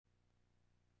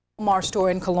Walmart store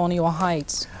in Colonial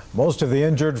Heights. Most of the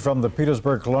injured from the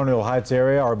Petersburg Colonial Heights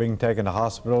area are being taken to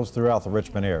hospitals throughout the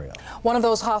Richmond area. One of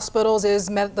those hospitals is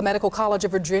the Medical College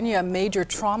of Virginia, a major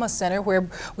trauma center, where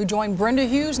we join Brenda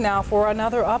Hughes now for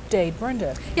another update.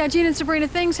 Brenda. Yeah, Gina and Sabrina,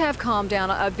 things have calmed down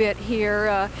a bit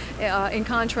here in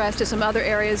contrast to some other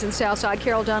areas in Southside.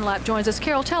 Carol Dunlap joins us.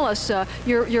 Carol, tell us,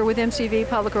 you're with MCV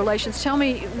Public Relations. Tell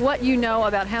me what you know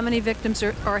about how many victims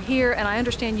are here, and I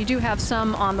understand you do have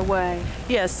some on the way.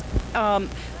 Yes.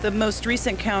 The most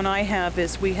recent count I have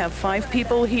is we have 5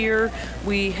 people here.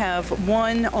 We have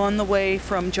 1 on the way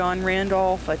from John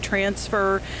Randolph, a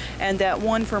transfer, and that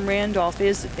 1 from Randolph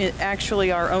is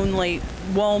actually our only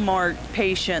Walmart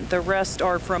patient. The rest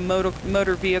are from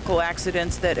motor vehicle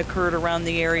accidents that occurred around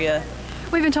the area.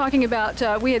 We've been talking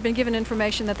about, we had been given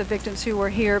information that the victims who were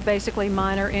here, basically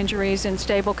minor injuries in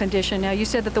stable condition. Now, you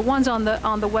said that the ones on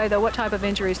the way, though, what type of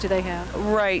injuries do they have?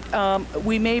 Right.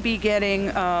 We may be getting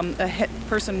a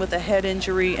person with a head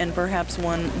injury and perhaps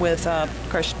one with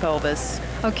crushed pelvis.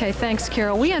 Okay, thanks,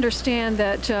 Carol. We understand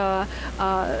that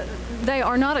they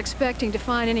are not expecting to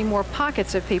find any more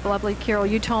pockets of people. I believe, Carol,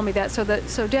 you told me that.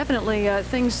 So definitely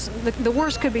the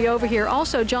worst could be over here.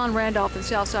 Also, John Randolph and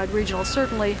Southside Regional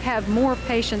certainly have more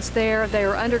patients there. They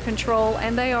are under control,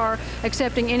 and they are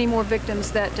accepting any more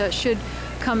victims that should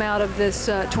come out of this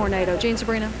tornado. Jean,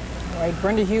 Sabrina? All right,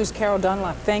 Brenda Hughes, Carol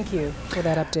Dunlap, thank you for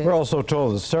that update. We're also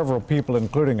told that several people,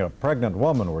 including a pregnant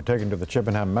woman, were taken to the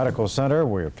Chippenham Medical Center.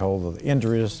 We are told that the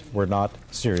injuries were not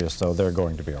serious, so they're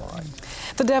going to be all right.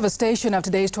 The devastation of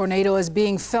today's tornado is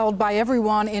being felt by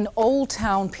everyone in Old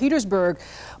Town Petersburg.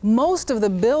 Most of the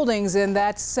buildings in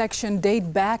that section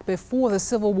date back before the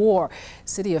Civil War.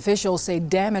 City officials say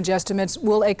damage estimates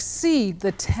will exceed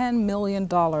the $10 million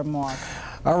mark.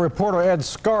 Our reporter Ed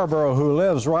Scarborough, who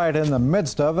lives right in the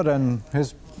midst of it and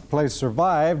his place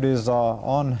survived, is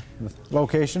on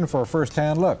location for a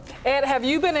first-hand look. Ed, have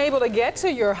you been able to get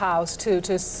to your house to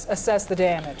assess the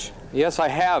damage? Yes, I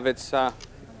have. It's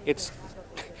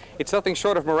nothing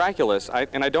short of miraculous,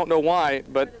 and I don't know why,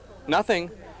 but nothing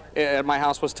at my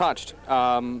house was touched.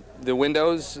 The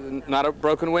windows, not a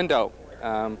broken window.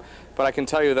 But I can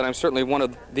tell you that I'm certainly one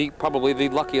of probably the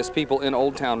luckiest people in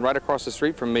Old Town. Right across the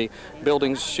street from me,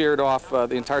 buildings sheared off,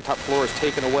 the entire top floor is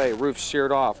taken away, roofs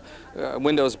sheared off,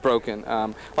 windows broken.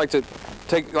 I'd like you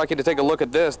to take a look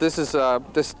at this. This is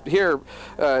this here,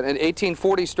 an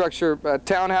 1840 structure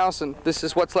townhouse, and this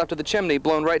is what's left of the chimney,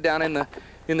 blown right down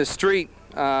in the street.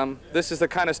 This is the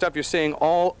kind of stuff you're seeing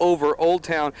all over Old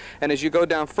Town, and as you go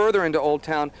down further into Old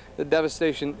Town, the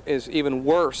devastation is even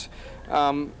worse.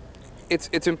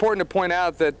 It's important to point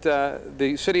out that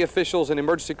the city officials and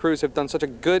emergency crews have done such a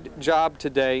good job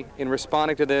today in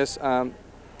responding to this.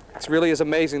 It really is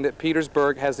amazing that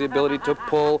Petersburg has the ability to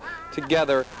pull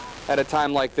together at a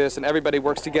time like this, and everybody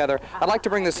works together. I'd like to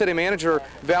bring the city manager,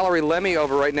 Valerie Lemmy,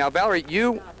 over right now. Valerie,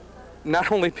 you,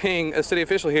 not only being a city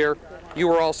official here, you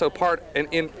were also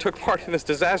took part in this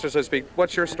disaster, so to speak.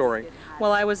 What's your story?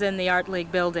 Well, I was in the Art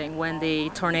League building when the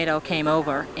tornado came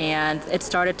over, and it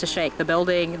started to shake. The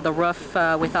building, the roof,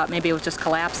 we thought maybe it was just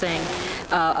collapsing.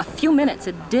 A few minutes,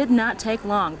 it did not take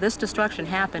long. This destruction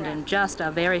happened in just a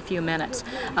very few minutes.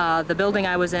 The building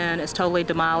I was in is totally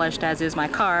demolished, as is my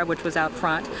car, which was out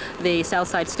front. The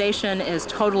Southside Station is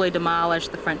totally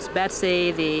demolished. The French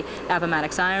Betsy, the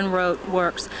Appomattox Iron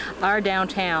Works. Our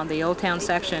downtown, the Old Town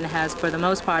section, has for the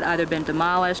most part either been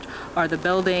demolished or the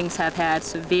buildings have had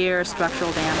severe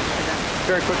structural damage to them.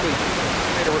 Very quickly,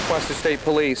 made a request to state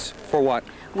police for what?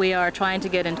 We are trying to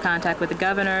get in contact with the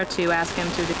governor to ask him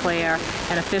to declare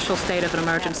an official state of an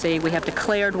emergency. We have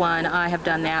declared one. I have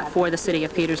done that for the city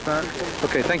of Petersburg.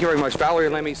 Okay, thank you very much. Valerie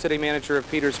Lemmy, city manager of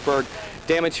Petersburg.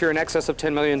 Damage here in excess of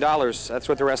 $10 million. That's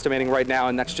what they're estimating right now,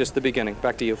 and that's just the beginning.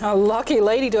 Back to you. A lucky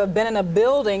lady to have been in a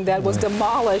building that was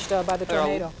demolished by the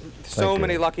tornado. So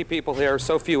many lucky people here,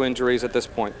 so few injuries at this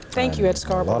point. Thank you, Ed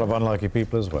Scarborough. A lot of unlucky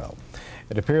people as well.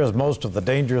 It appears most of the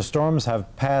dangerous storms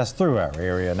have passed through our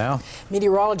area now.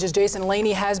 Meteorologist Jason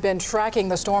Laney has been tracking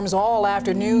the storms all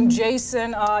afternoon.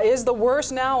 Jason, is the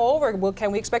worst now over?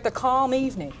 Can we expect a calm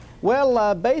evening?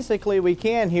 Well, basically we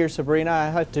can here, Sabrina. I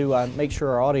have to make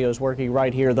sure our audio is working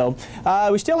right here, though.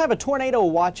 We still have a tornado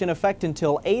watch in effect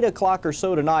until 8 o'clock or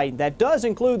so tonight. That does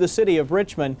include the city of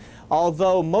Richmond,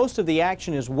 although most of the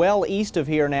action is well east of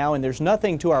here now, and there's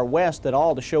nothing to our west at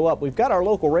all to show up. We've got our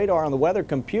local radar on the weather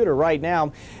computer right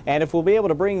now, and if we'll be able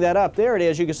to bring that up, there it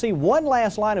is. You can see one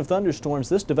last line of thunderstorms.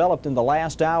 This developed in the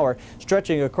last hour,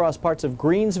 stretching across parts of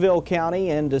Greensville County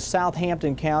into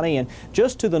Southampton County, and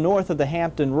just to the north of the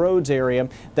Hampton Road Roads area.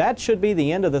 That should be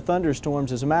the end of the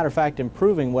thunderstorms. As a matter of fact,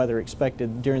 improving weather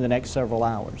expected during the next several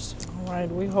hours. All right,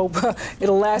 we hope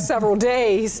it'll last several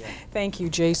days. Thank you,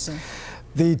 Jason.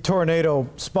 The tornado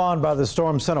spawned by the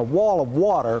storm sent a wall of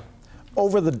water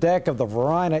over the deck of the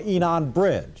Varina-Enon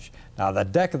Bridge. Now, the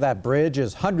deck of that bridge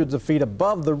is hundreds of feet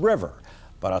above the river,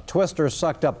 but a twister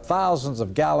sucked up thousands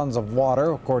of gallons of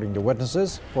water, according to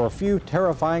witnesses, for a few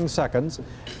terrifying seconds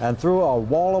and threw a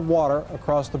wall of water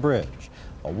across the bridge.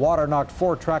 The water knocked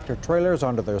 4 tractor trailers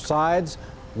onto their sides.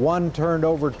 One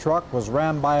turned-over truck was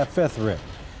rammed by a 5th rig.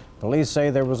 Police say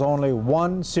there was only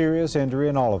 1 serious injury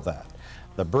in all of that.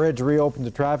 The bridge reopened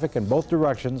to traffic in both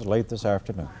directions late this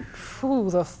afternoon.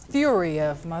 Ooh, the fury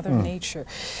of Mother Nature.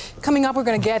 Coming up, we're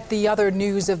going to get the other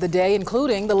news of the day,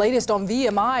 including the latest on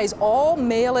VMI's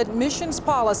all-male admissions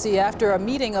policy after a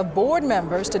meeting of board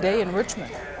members today in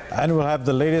Richmond. And we'll have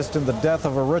the latest in the death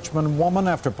of a Richmond woman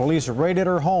after police raided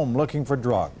her home looking for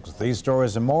drugs. These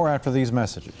stories and more after these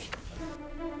messages.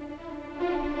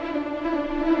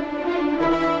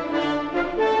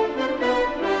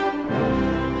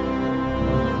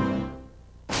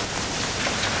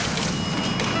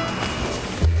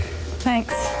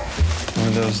 Thanks. One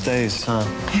of those days, huh?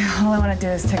 Yeah, all I want to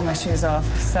do is take my shoes off,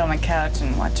 sit on my couch,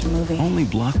 and watch a movie. Only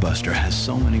Blockbuster has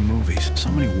so many movies,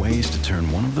 so many ways to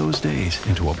turn one of those days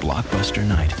into a blockbuster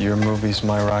night. Your movie's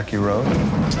My Rocky Road?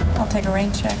 I'll take a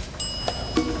rain check.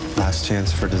 Last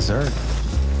chance for dessert.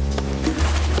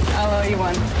 I'll owe you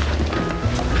one.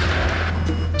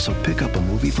 So pick up a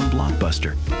movie from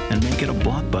Blockbuster and make it a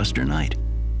blockbuster night.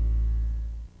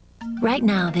 Right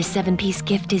now, this 7-piece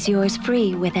gift is yours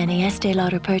free with any Estee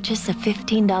Lauder purchase of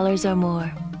 $15 or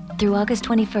more. Through August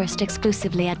 21st,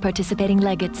 exclusively at participating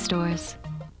Leggett stores.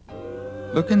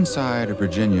 Look inside a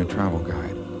Virginia travel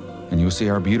guide, and you'll see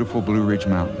our beautiful Blue Ridge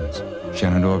Mountains,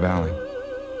 Shenandoah Valley,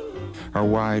 our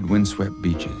wide windswept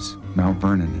beaches, Mount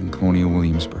Vernon and Colonial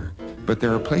Williamsburg. But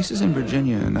there are places in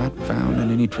Virginia not found in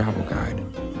any travel guide,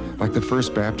 like the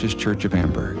First Baptist Church of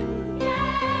Hamburg.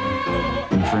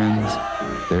 And friends,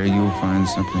 there you will find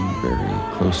something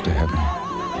very close to heaven.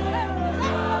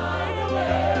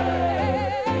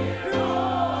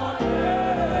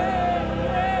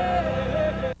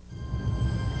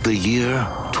 The year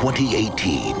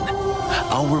 2018.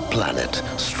 Our planet,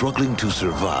 struggling to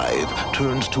survive,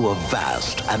 turns to a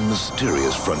vast and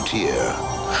mysterious frontier.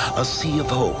 A sea of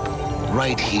hope,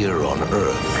 right here on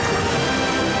Earth.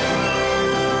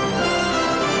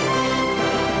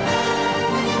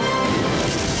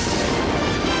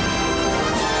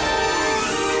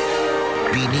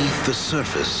 Beneath the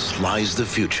surface lies the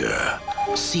future.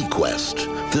 Sequest,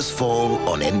 this fall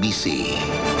on NBC.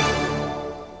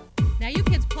 Now you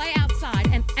kids play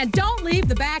outside and don't leave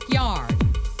the backyard.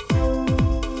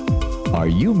 Are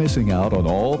you missing out on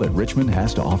all that Richmond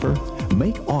has to offer?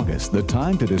 Make August the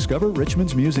time to discover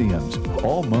Richmond's museums.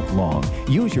 All month long,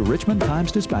 use your Richmond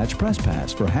Times-Dispatch Press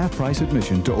Pass for half-price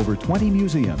admission to over 20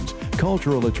 museums,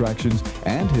 cultural attractions,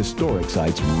 and historic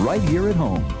sites right here at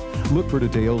home. Look for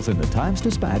details in the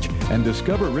Times-Dispatch and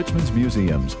discover Richmond's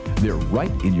museums. They're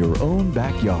right in your own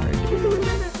backyard.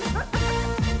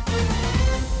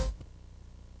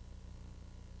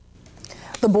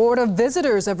 The Board of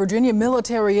Visitors of Virginia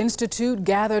Military Institute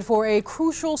gathered for a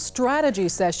crucial strategy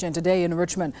session today in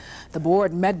Richmond. The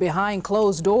board met behind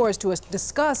closed doors to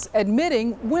discuss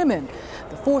admitting women.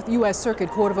 The 4th U.S.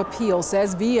 Circuit Court of Appeal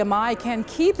says VMI can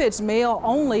keep its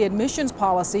male-only admissions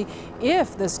policy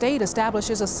if the state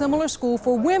establishes a similar school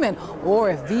for women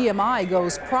or if VMI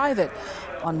goes private.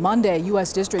 On Monday,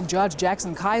 U.S. District Judge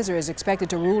Jackson Kaiser is expected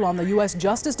to rule on the U.S.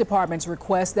 Justice Department's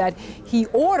request that he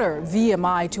order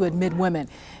VMI to admit women.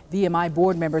 VMI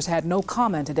board members had no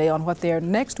comment today on what their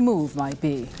next move might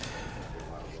be.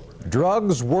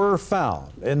 Drugs were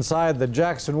found inside the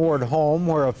Jackson Ward home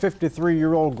where a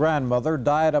 53-year-old grandmother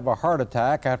died of a heart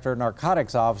attack after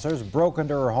narcotics officers broke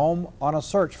into her home on a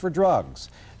search for drugs.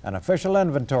 An official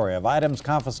inventory of items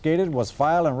confiscated was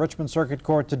filed in Richmond Circuit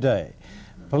Court today.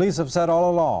 Police have said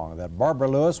all along that Barbara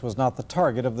Lewis was not the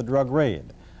target of the drug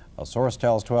raid. A source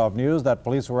tells 12 News that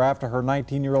police were after her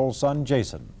 19-year-old son,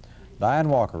 Jason. Diane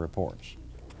Walker reports.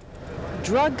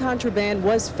 Drug contraband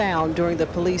was found during the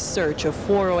police search of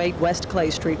 408 West Clay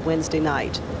Street Wednesday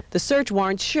night. The search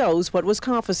warrant shows what was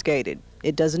confiscated.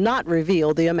 It does not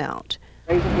reveal the amount.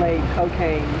 Razor blade,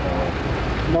 cocaine,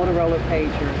 Motorola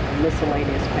pager, and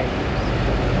miscellaneous papers.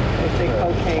 They say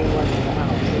cocaine was in the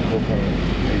house. Cocaine.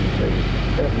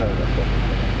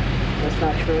 That's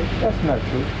not true? That's not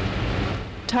true.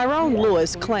 Tyrone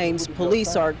Lewis claims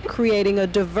police are creating a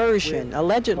diversion,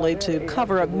 allegedly to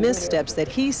cover up missteps that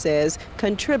he says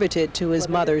contributed to his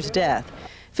mother's death.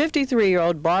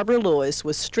 53-year-old Barbara Lewis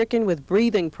was stricken with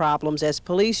breathing problems as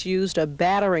police used a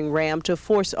battering ram to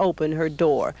force open her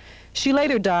door. She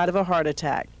later died of a heart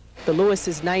attack. The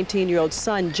Lewis's 19-year-old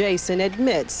son, Jason,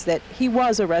 admits that he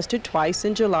was arrested twice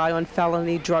in July on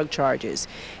felony drug charges.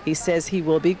 He says he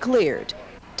will be cleared.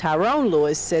 Tyrone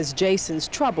Lewis says Jason's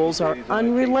troubles are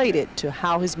unrelated to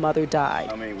how his mother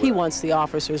died. He wants the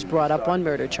officers brought up on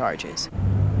murder charges.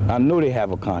 I know they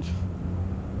have a conscience.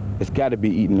 It's got to be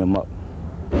eating them up.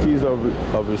 She's a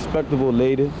respectable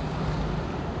lady.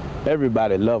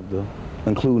 Everybody loved her,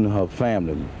 including her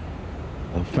family.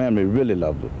 Her family really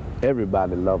loved her.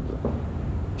 Everybody loved her.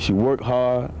 She worked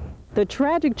hard. The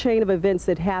tragic chain of events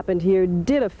that happened here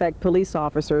did affect police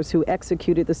officers who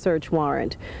executed the search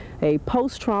warrant. A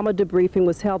post-trauma debriefing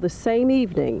was held the same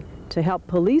evening to help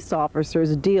police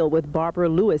officers deal with Barbara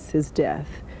Lewis's death.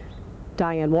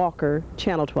 Diane Walker,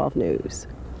 Channel 12 News.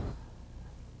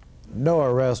 No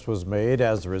arrest was made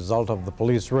as a result of the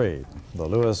police raid. The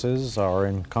Lewises are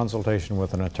in consultation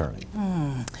with an attorney.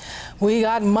 We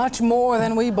got much more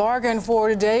than we bargained for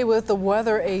today with the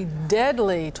weather. A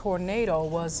deadly tornado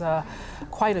was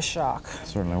quite a shock.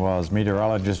 Certainly was.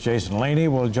 Meteorologist Jason Laney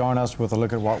will join us with a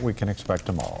look at what we can expect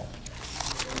tomorrow.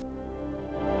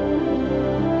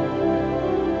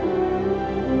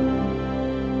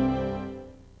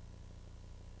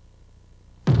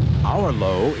 Our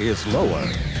low is lower.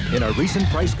 In a recent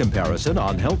price comparison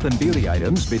on health and beauty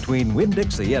items between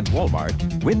Winn-Dixie and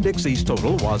Walmart, Winn-Dixie's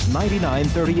total was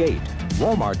 $99.38.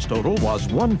 Walmart's total was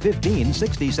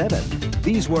 $115.67.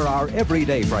 These were our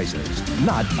everyday prices,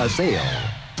 not a sale.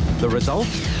 The result?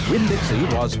 Winn-Dixie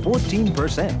was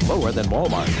 14% lower than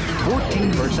Walmart.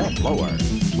 14% lower.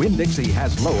 Winn-Dixie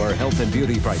has lower health and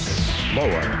beauty prices.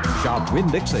 Lower. Shop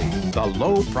Winn-Dixie, the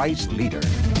low price leader.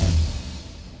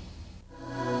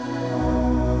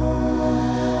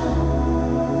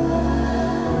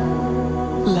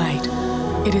 Light.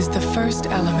 It is the first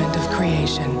element of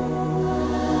creation.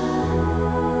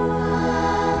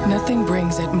 Nothing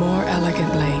brings it more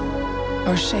elegantly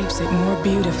or shapes it more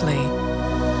beautifully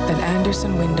than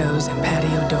Andersen windows and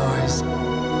patio doors.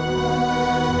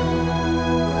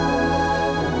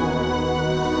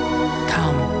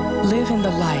 Come, live in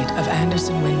the light of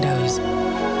Andersen windows.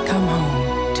 Come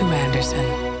home to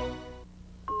Andersen.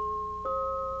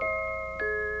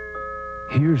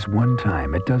 Here's one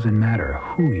time it doesn't matter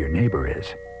who your neighbor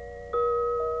is.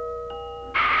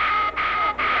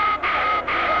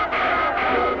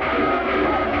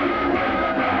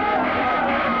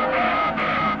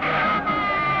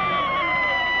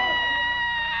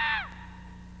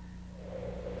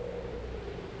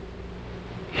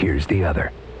 Here's the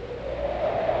other.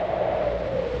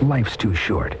 Life's too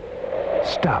short.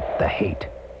 Stop the hate.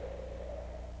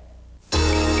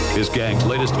 His gang's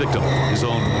latest victim, his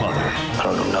own mother. I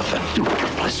don't know nothing. You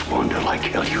reckless wander like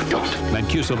hell, you don't.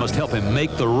 Mancuso must help him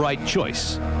make the right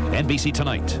choice. NBC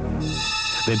Tonight.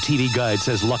 Then TV Guide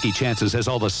says Lucky Chances has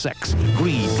all the sex,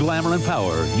 greed, glamour, and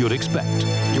power you'd expect.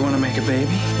 You want to make a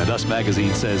baby? And Us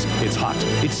Magazine says it's hot,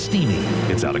 it's steamy,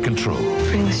 it's out of control.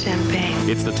 Bring the champagne.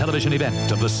 It's the television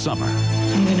event of the summer.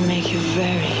 I'm going to make you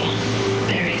very,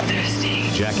 very thirsty.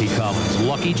 Jackie Collins,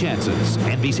 Lucky Chances,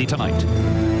 NBC Tonight.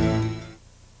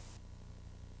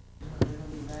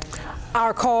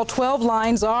 Our Call 12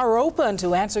 lines are open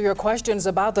to answer your questions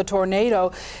about the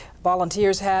tornado.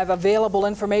 Volunteers have available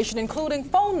information, including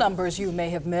phone numbers you may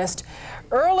have missed.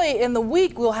 Early in the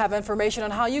week, we'll have information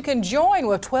on how you can join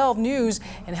with 12 News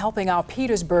in helping our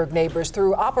Petersburg neighbors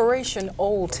through Operation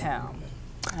Old Town.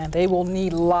 And they will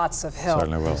need lots of help.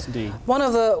 Certainly will. Indeed. One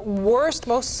of the worst,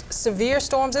 most severe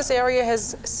storms this area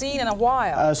has seen in a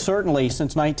while. Certainly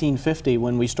since 1950,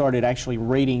 when we started actually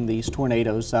rating these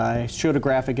tornadoes. I showed a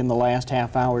graphic in the last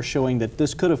half hour showing that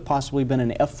this could have possibly been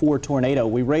an F4 tornado.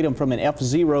 We rate them from an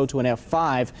F0 to an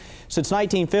F5. Since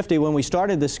 1950, when we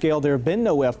started this scale, there have been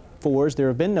no F4s, there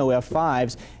have been no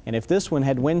F5s, and if this one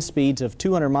had wind speeds of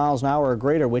 200 miles an hour or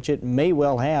greater, which it may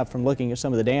well have from looking at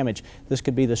some of the damage, this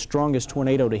could be the strongest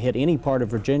tornado to hit any part of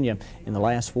Virginia in the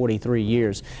last 43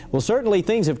 years. Well, certainly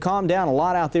things have calmed down a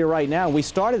lot out there right now. We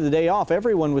started the day off,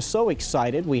 everyone was so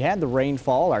excited. We had the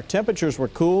rainfall, our temperatures were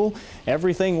cool,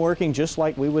 everything working just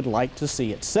like we would like to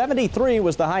see it. 73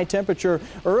 was the high temperature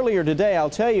earlier today. I'll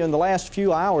tell you, in the last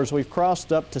few hours, we've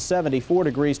crossed up to 74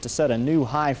 degrees to set a new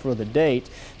high for the date.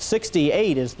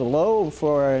 68 is the low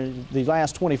for the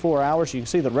last 24 hours. You can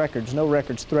see the records, no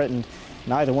records threatened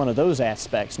in either one of those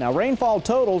aspects. Now, rainfall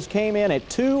totals came in at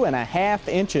 2.5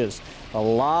 inches. A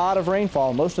lot of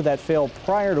rainfall. Most of that fell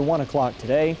prior to 1 o'clock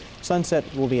today. Sunset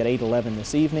will be at 8:11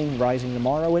 this evening, rising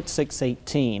tomorrow at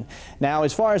 6:18. Now,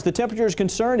 as far as the temperature is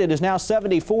concerned, it is now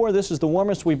 74. This is the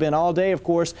warmest we've been all day. Of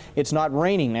course, it's not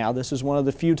raining now. This is one of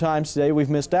the few times today we've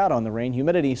missed out on the rain.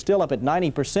 Humidity is still up at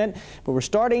 90%, but we're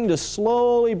starting to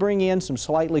slowly bring in some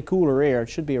slightly cooler air. It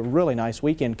should be a really nice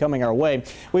weekend coming our way.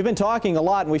 We've been talking a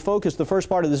lot, and we focused the first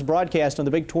part of this broadcast on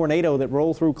the big tornado that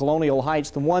rolled through Colonial Heights,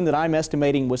 the one that I'm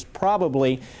estimating was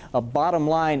probably a bottom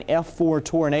line F4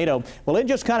 tornado. Well, it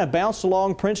just kind of bounced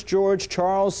along Prince George,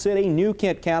 Charles City, New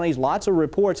Kent counties. Lots of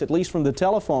reports, at least from the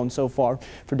telephone so far,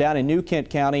 for down in New Kent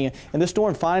County. And the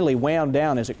storm finally wound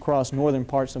down as it crossed northern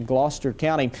parts of Gloucester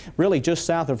County, really just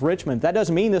south of Richmond. That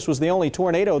doesn't mean this was the only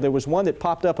tornado. There was one that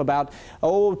popped up about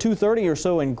 2:30 or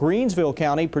so in Greensville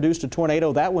County, produced a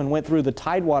tornado. That one went through the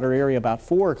Tidewater area about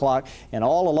 4 o'clock, and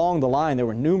all along the line there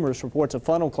were numerous reports of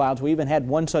funnel clouds. We even had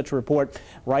one such report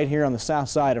right here on the south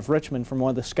side of Richmond from one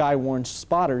of the Skywarn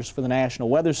spotters for the National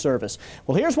Weather Service.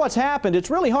 Well, here's what's happened. It's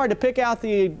really hard to pick out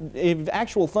the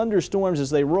actual thunderstorms as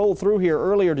they roll through here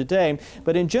earlier today,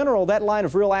 but in general that line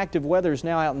of real active weather is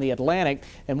now out in the Atlantic,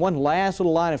 and one last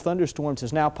little line of thunderstorms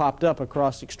has now popped up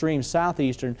across extreme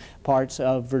southeastern parts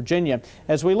of Virginia.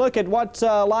 As we look at what's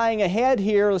lying ahead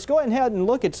here, let's go ahead and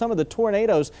look at some of the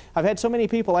tornadoes. I've had so many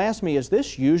people ask me, is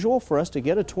this usual for us to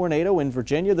get a tornado in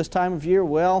Virginia this time of year?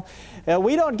 Well,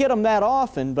 we don't get them that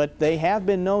often, but they have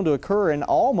been known to occur in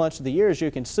much of the year. As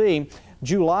you can see,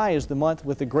 July is the month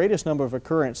with the greatest number of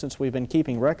occurrence since we've been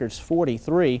keeping records,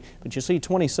 43, but you see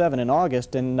 27 in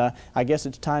August, and I guess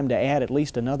it's time to add at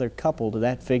least another couple to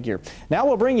that figure. Now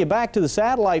we'll bring you back to the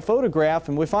satellite photograph,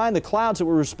 and we find the clouds that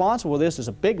were responsible for this is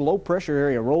a big low pressure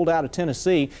area rolled out of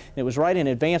Tennessee. It was right in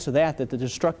advance of that the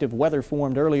destructive weather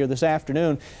formed earlier this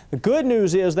afternoon. The good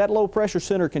news is that low pressure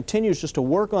center continues just to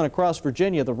work on across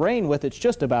Virginia. The rain with it's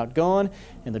just about gone,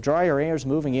 and the drier air is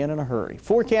moving in a hurry.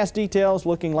 Forecast details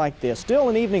looking like this. Still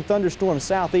an evening thunderstorm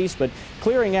southeast, but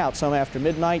clearing out some after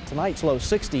midnight. Tonight's low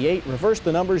 68. Reverse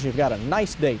the numbers. You've got a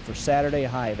nice day for Saturday, a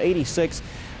high of 86.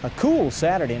 A cool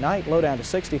Saturday night, low down to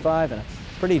 65, and a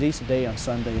pretty decent day on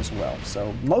Sunday as well.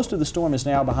 So most of the storm is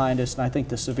now behind us, and I think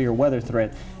the severe weather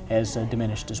threat has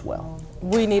diminished as well.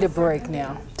 We need a break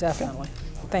now, definitely.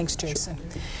 Thanks, Jason.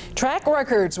 Track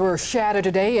records were shattered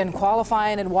today in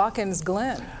qualifying at Watkins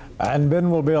Glen. And Ben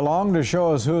will be along to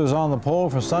show us who is on the pole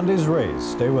for Sunday's race.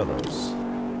 Stay with us.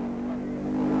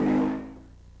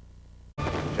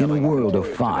 In a world of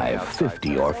 5,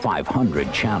 50, or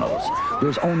 500 channels,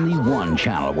 there's only one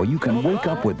channel where you can wake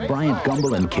up with Bryant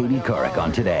Gumbel and Katie Couric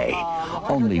on Today.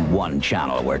 Only one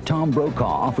channel where Tom Brokaw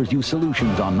offers you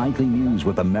solutions on nightly news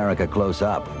with America Close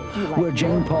Up. Where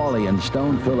Jane Pauley and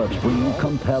Stone Phillips bring you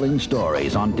compelling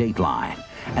stories on Dateline.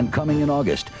 And coming in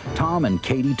August, Tom and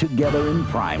Katie together in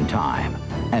prime time.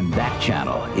 And that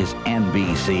channel is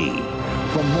NBC.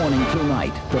 From morning till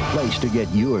night, the place to get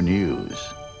your news.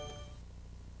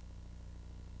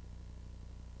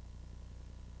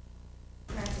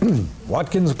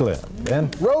 Watkins Glen. Ben?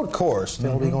 Road course.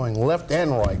 They'll be going left and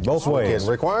right. Both ways.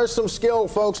 Requires some skill,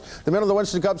 folks. The men of the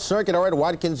Winston Cup circuit are at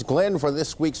Watkins Glen for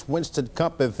this week's Winston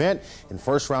Cup event. In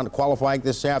first round of qualifying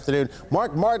this afternoon,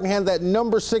 Mark Martin had that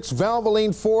number 6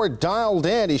 Valvoline Ford dialed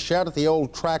in. He shouted the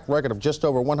old track record of just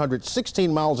over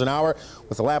 116 miles an hour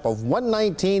with a lap of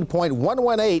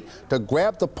 119.118 to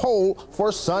grab the pole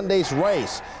for Sunday's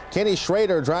race. Kenny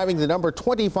Schrader driving the number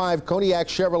 25 Kodiak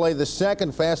Chevrolet, the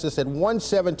second fastest at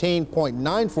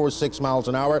 117.946 miles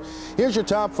an hour. Here's your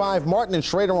top 5. Martin and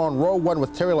Schrader on row 1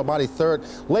 with Terry Labonte third.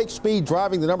 Lake Speed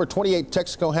driving the number 28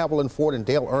 Texaco Haviland Ford, and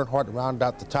Dale Earnhardt round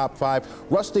out the top 5.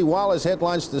 Rusty Wallace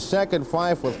headlines the second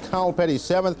 5 with Kyle Petty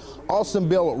 7th. Awesome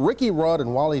Bill, Ricky Rudd,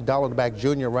 and Wally Dollarback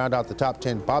Jr. round out the top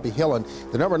 10. Bobby Hillen,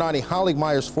 the number 90 Holly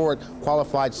Myers Ford,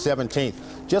 qualified 17th.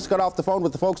 Just got off the phone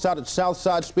with the folks out at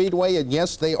Southside Speedway, and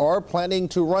yes, they are planning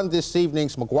to run this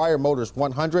evening's McGuire Motors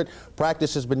 100.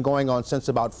 Practice has been going on since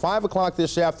about 5 o'clock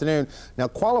this afternoon. Now,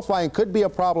 qualifying could be a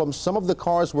problem. Some of the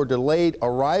cars were delayed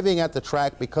arriving at the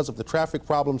track because of the traffic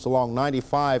problems along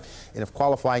 95, and if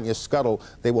qualifying is scuttled,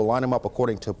 they will line them up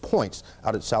according to points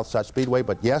out at Southside Speedway.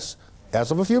 But yes, as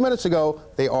of a few minutes ago,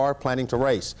 they are planning to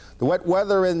race. The wet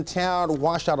weather in town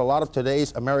washed out a lot of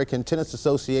today's American Tennis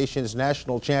Association's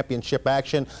national championship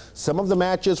action. Some of the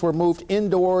matches were moved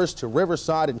indoors to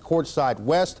Riverside and Courtside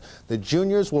West. The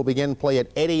juniors will begin play at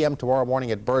 8 a.m. tomorrow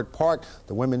morning at Byrd Park.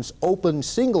 The women's open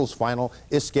singles final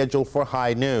is scheduled for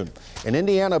high noon. An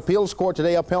Indiana appeals court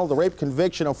today upheld the rape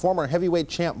conviction of former heavyweight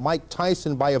champ Mike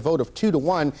Tyson by a vote of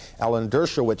 2-1. Alan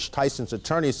Dershowitz, Tyson's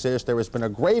attorney, says there has been a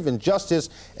grave injustice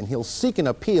and he'll seek an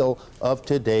appeal of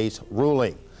today's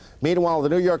ruling. Meanwhile, the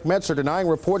New York Mets are denying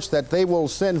reports that they will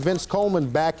send Vince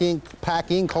Coleman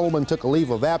packing. Coleman took a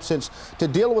leave of absence to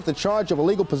deal with the charge of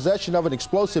illegal possession of an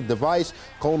explosive device.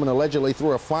 Coleman allegedly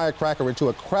threw a firecracker into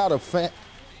a crowd of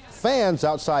fans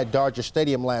outside Dodger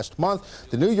Stadium last month.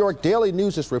 The New York Daily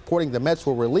News is reporting the Mets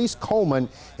will release Coleman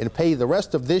and pay the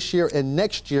rest of this year and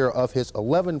next year of his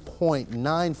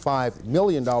 $11.95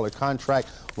 million contract.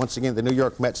 Once again, the New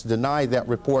York Mets deny that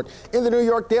report in the New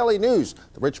York Daily News.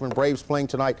 The Richmond Braves playing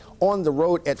tonight on the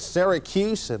road at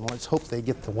Syracuse, and let's hope they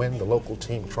get the win. The local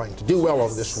team trying to do well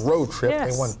on this road trip.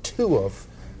 Yes. They won 2 of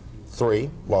 3,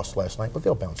 lost last night, but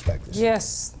they'll bounce back this year.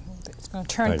 Yes, it's going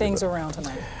to turn things around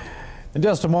tonight. In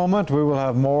just a moment, we will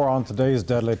have more on today's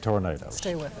deadly tornadoes.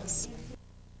 Stay with us.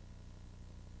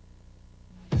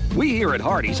 We here at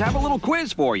Hardee's have a little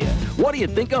quiz for you. What do you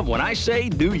think of when I say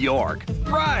New York?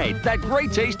 Right, that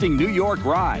great tasting New York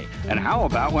rye. And how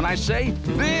about when I say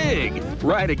big?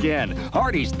 Right again,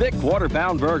 Hardee's thick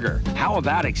quarter-pound burger. How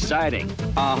about exciting?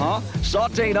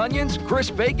 Sauteed onions,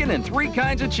 crisp bacon, and 3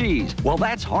 kinds of cheese. Well,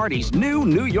 that's Hardee's new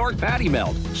New York Patty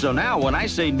Melt. So now when I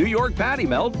say New York Patty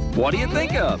Melt, what do you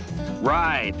think of?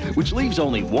 Right, which leaves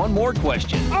only one more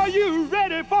question. Are you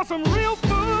ready for some real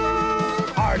food?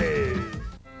 Hardee's.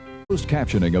 Closed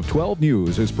captioning of 12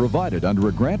 News is provided under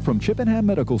a grant from Chippenham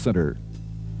Medical Center.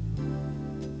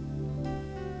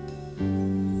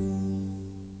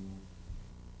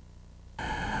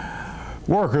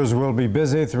 Workers will be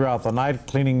busy throughout the night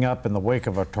cleaning up in the wake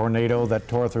of a tornado that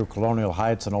tore through Colonial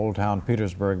Heights and Old Town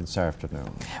Petersburg this afternoon.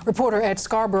 Reporter Ed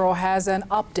Scarborough has an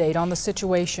update on the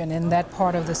situation in that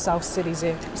part of the South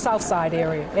Side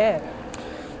area. Ed.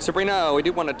 Sabrina, we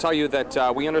do want to tell you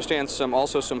that we understand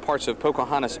also some parts of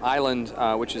Pocahontas Island,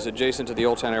 which is adjacent to the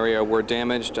Old Town area, were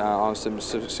damaged, some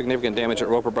significant damage at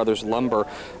Roper Brothers Lumber.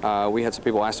 We had some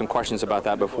people ask some questions about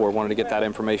that before, wanted to get that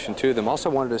information to them. Also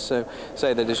wanted to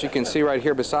say that, as you can see right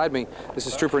here beside me, this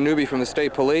is Trooper Newby from the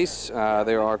State Police.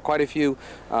 There are quite a few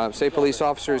State Police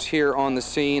officers here on the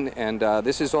scene, and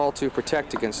this is all to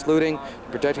protect against looting,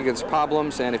 protect against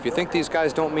problems, and if you think these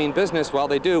guys don't mean business, well,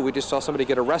 they do. We just saw somebody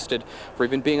get arrested for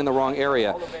even being in the wrong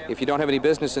area. If you don't have any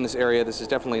business in this area, this is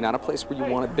definitely not a place where you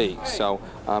want to be. So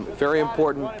very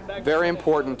important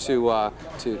to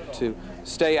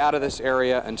stay out of this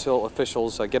area until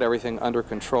officials get everything under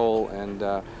control. And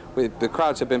the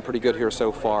crowds have been pretty good here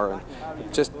so far. And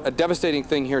just a devastating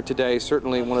thing here today,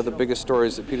 certainly one of the biggest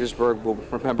stories that Petersburg will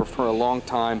remember for a long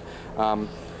time.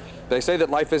 They say that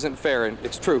life isn't fair, and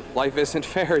it's true. Life isn't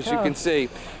fair, as you can see,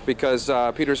 because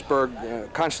Petersburg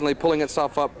constantly pulling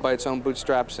itself up by its own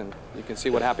bootstraps, and you can see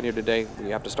what happened here today.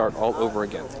 We have to start all over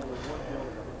again.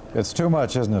 It's too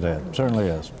much, isn't it, Ed? It certainly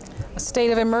is. A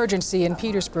state of emergency in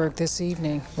Petersburg this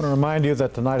evening. I want to remind you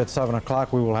that tonight at 7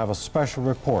 o'clock we will have a special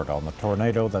report on the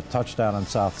tornado that touched down in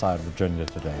Southside Virginia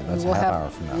today. That's a half hour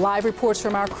from now. Live reports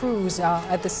from our crews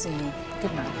at the scene.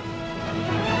 Good night.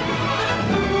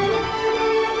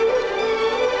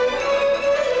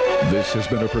 This has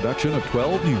been a production of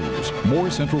 12 News.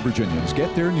 More Central Virginians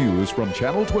get their news from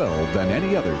Channel 12 than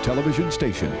any other television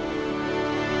station.